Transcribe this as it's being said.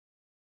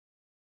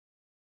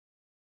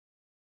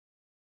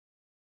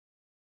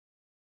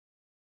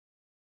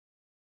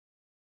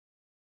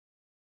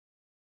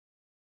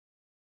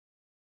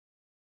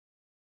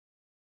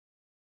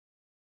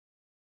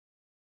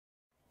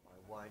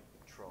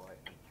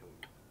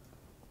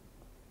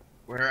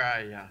Where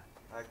are you?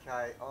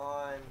 Okay,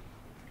 I'm...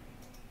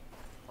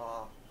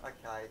 Oh,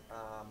 okay,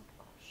 oh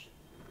shit.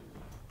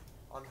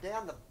 I'm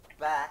down the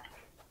back,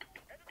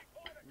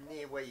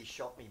 near where you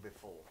shot me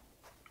before.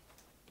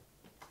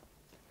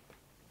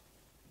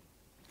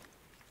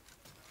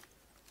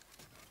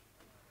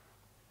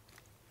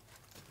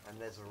 And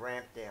there's a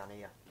ramp down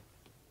here.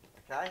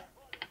 Okay?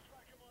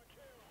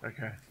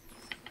 Okay.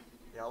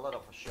 Yeah, I'll let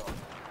off a shot.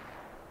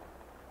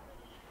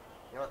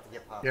 You have to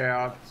get past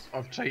Yeah, the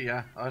I see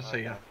ya. I see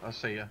Okay. ya. I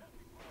see ya.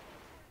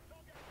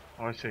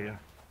 I see ya.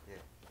 Yeah,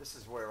 this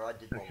is where I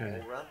did my Okay.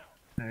 wall run.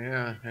 Hang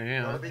Gotta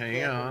on, be hang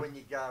careful on. when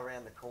you go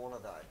around the corner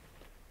though.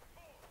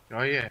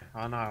 Oh yeah,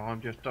 I know.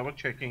 I'm just double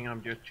checking.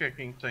 I'm just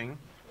checking thing.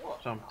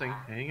 What? Something.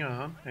 Hang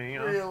on, hang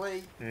on.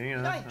 Really? Hang You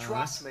on. don't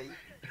trust me.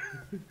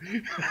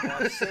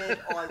 I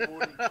said I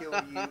wouldn't kill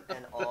you,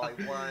 and I won't.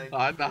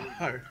 I kill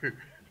know. you.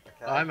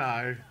 Okay? I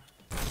know.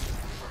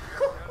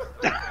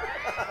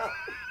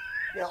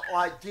 Now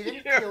I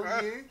didn't kill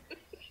you.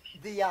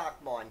 The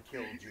arc mine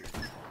killed you.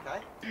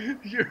 Okay?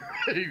 You're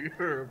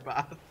a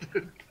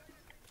bastard.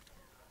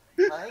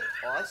 Hey,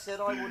 I said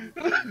I wouldn't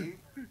kill you.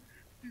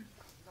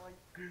 No,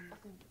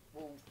 fucking,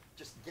 well,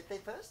 just get there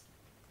first.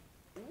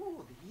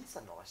 Ooh, here's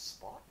a nice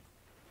spot.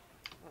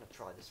 I'm gonna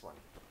try this one.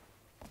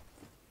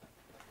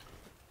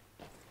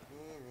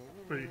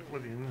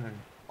 What do you know?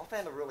 I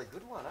found a really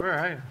good one. Where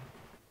are you?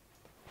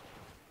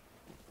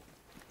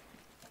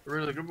 A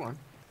really good one.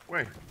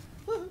 Where?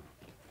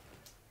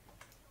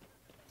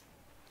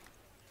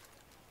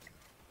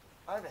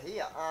 Over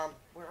here.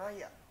 Where are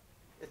you?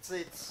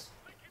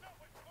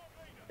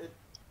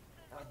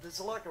 There's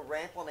like a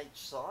ramp on each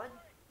side.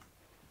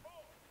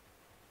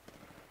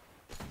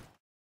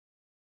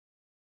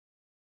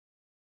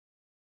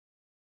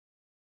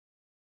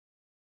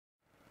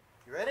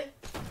 You ready?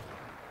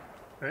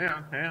 Hang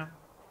on, hang on.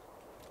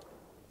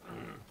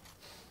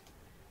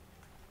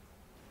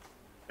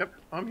 Yep,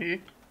 I'm here.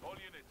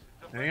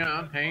 Hang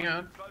on, hang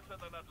on.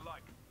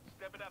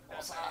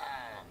 Awesome.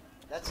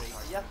 That's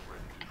easier.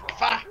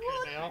 Fuck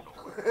now.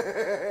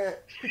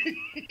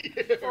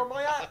 For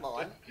my art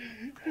mine,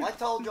 I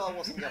told you I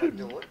wasn't going to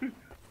do it.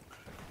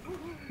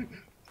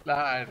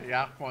 No, the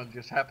arc one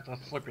just happened to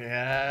slip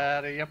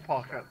out of your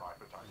pocket. I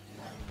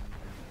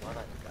don't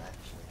think I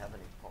actually have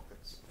any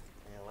pockets.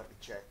 Yeah, let me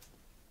check.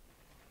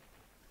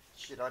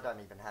 Shit, I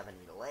don't even have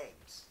any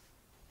legs.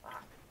 Fuck.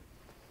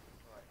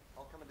 Right,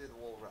 I'll come and do the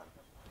wall run.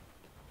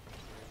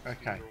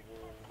 Okay. Do the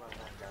wall run, I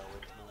go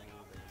with more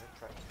than the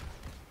trap.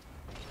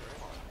 Where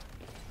am I? I'm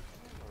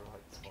in the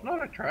right spot. It's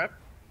not a trap.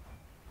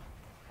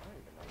 I don't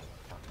even know where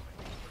I'm coming.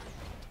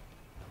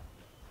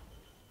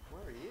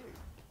 Where are you?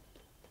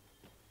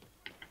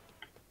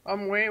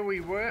 I'm where we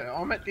were.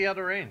 I'm at the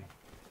other end.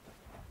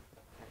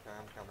 Okay,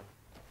 I'm coming.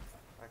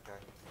 Okay.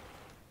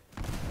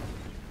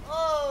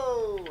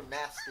 Oh,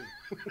 nasty.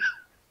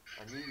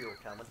 I knew you were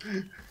coming.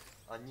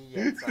 I knew you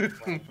had something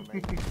planned for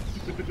me.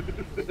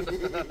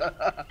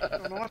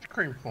 An ice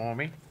cream for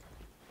me.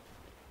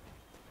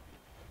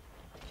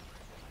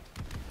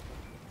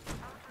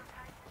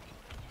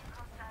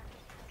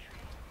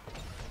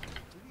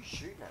 Who are you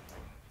shooting at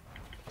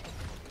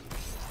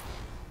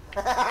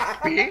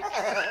Bitch. me?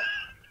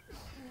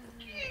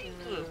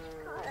 Jesus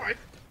Christ.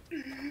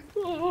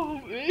 Oh,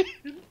 man.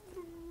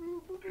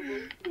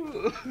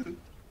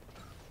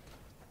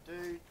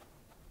 Dude,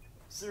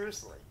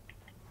 seriously.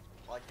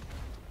 Like...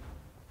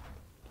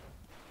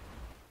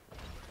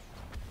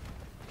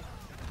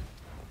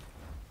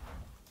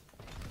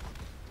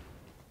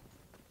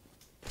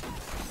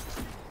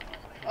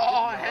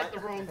 Oh, I had the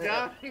wrong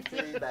gun.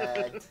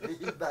 Teabag,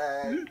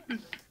 teabag.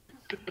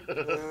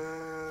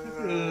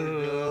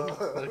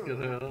 Look at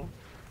hell.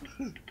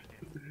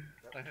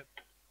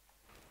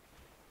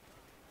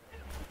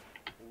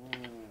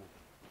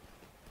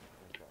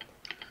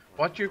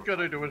 What you've got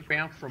to do is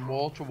bounce from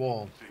wall to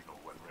wall.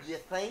 You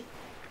think?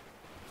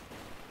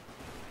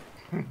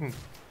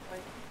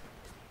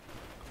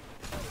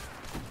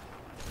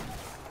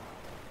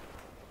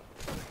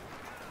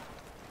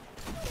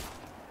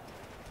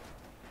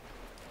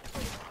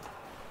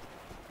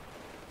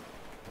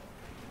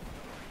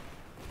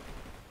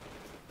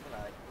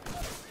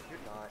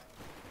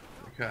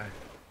 Okay.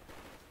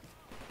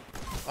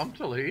 I'm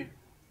still here.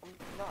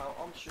 No,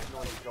 I'm shooting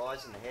all you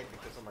guys in the head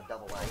because I'm a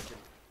double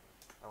agent.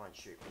 I won't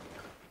shoot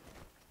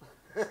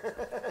me.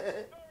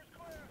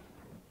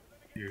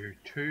 You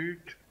two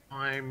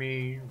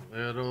tiny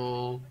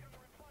little...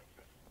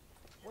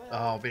 Well,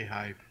 Oh,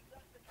 behave.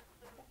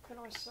 what can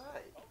I say?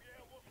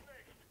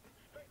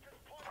 I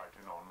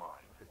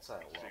could say a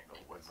lot.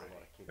 But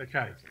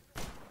Okay.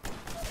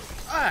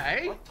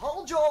 Hey! I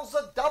told you I was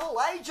a double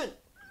agent!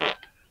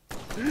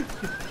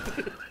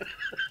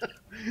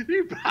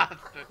 You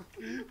bastard!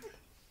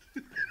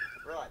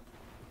 Right.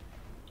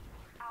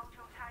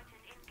 Auto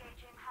Titan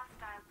engaging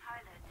hostile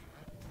pilot.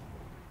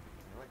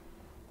 Really?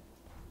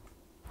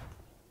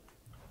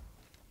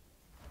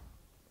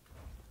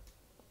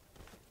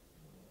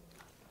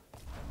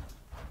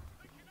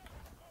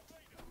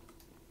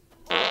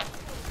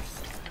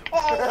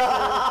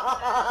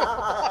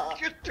 Oh!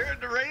 You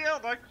turned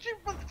I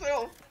shit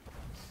myself.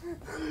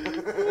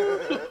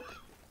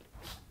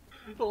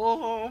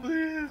 Oh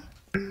man.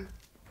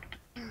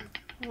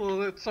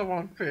 Oh, that's so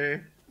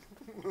unfair.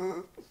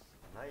 Now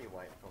you're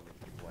waiting for me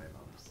to give away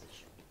my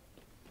position.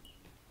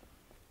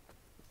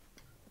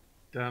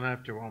 Don't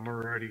have to, I'm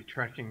already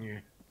tracking you.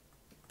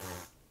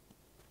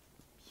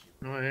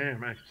 I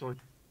am, actually.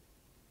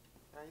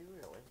 Are you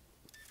really?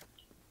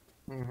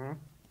 Mm-hmm.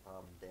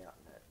 I'm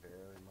doubting that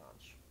very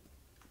much.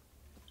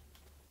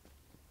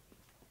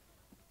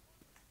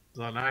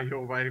 I know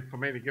you're waiting for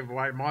me to give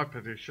away my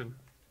position.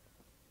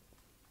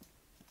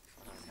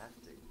 I don't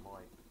have to.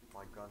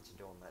 My grunts are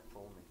doing that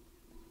for me.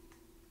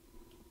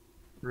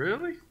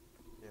 Really?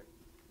 Yep.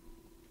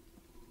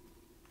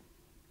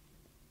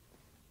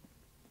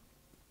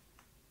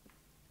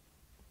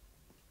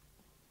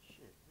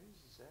 Shit,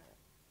 whose is that?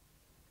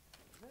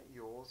 Is that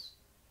yours?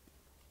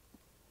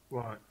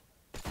 What?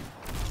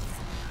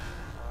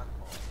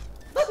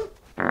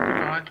 Mine.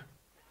 Right.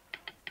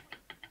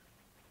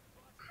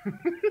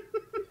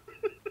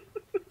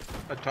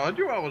 I told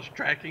you I was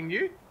tracking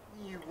you.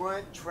 You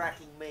weren't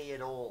tracking me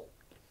at all.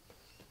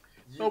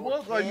 You I were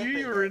was, I knew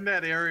you were in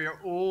that area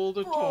all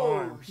the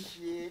time.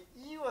 Bullshit.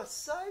 You are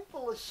so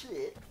full of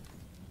shit.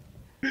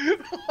 I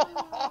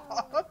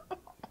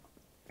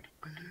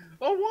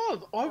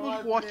was. I was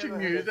I've watching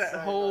never you heard that so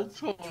whole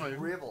much time.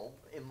 dribble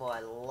in my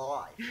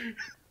life.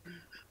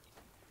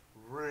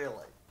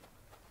 Really?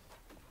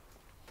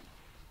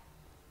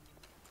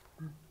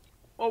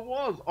 I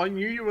was. I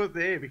knew you were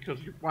there because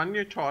one,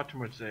 your Titan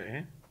was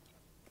there.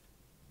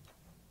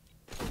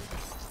 Yeah,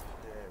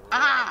 right.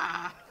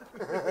 Ah!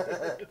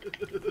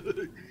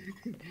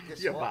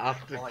 Guess You what?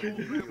 bastard. I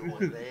knew you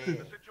were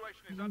there.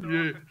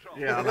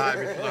 Yeah, I know,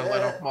 because I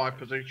let off my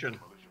position.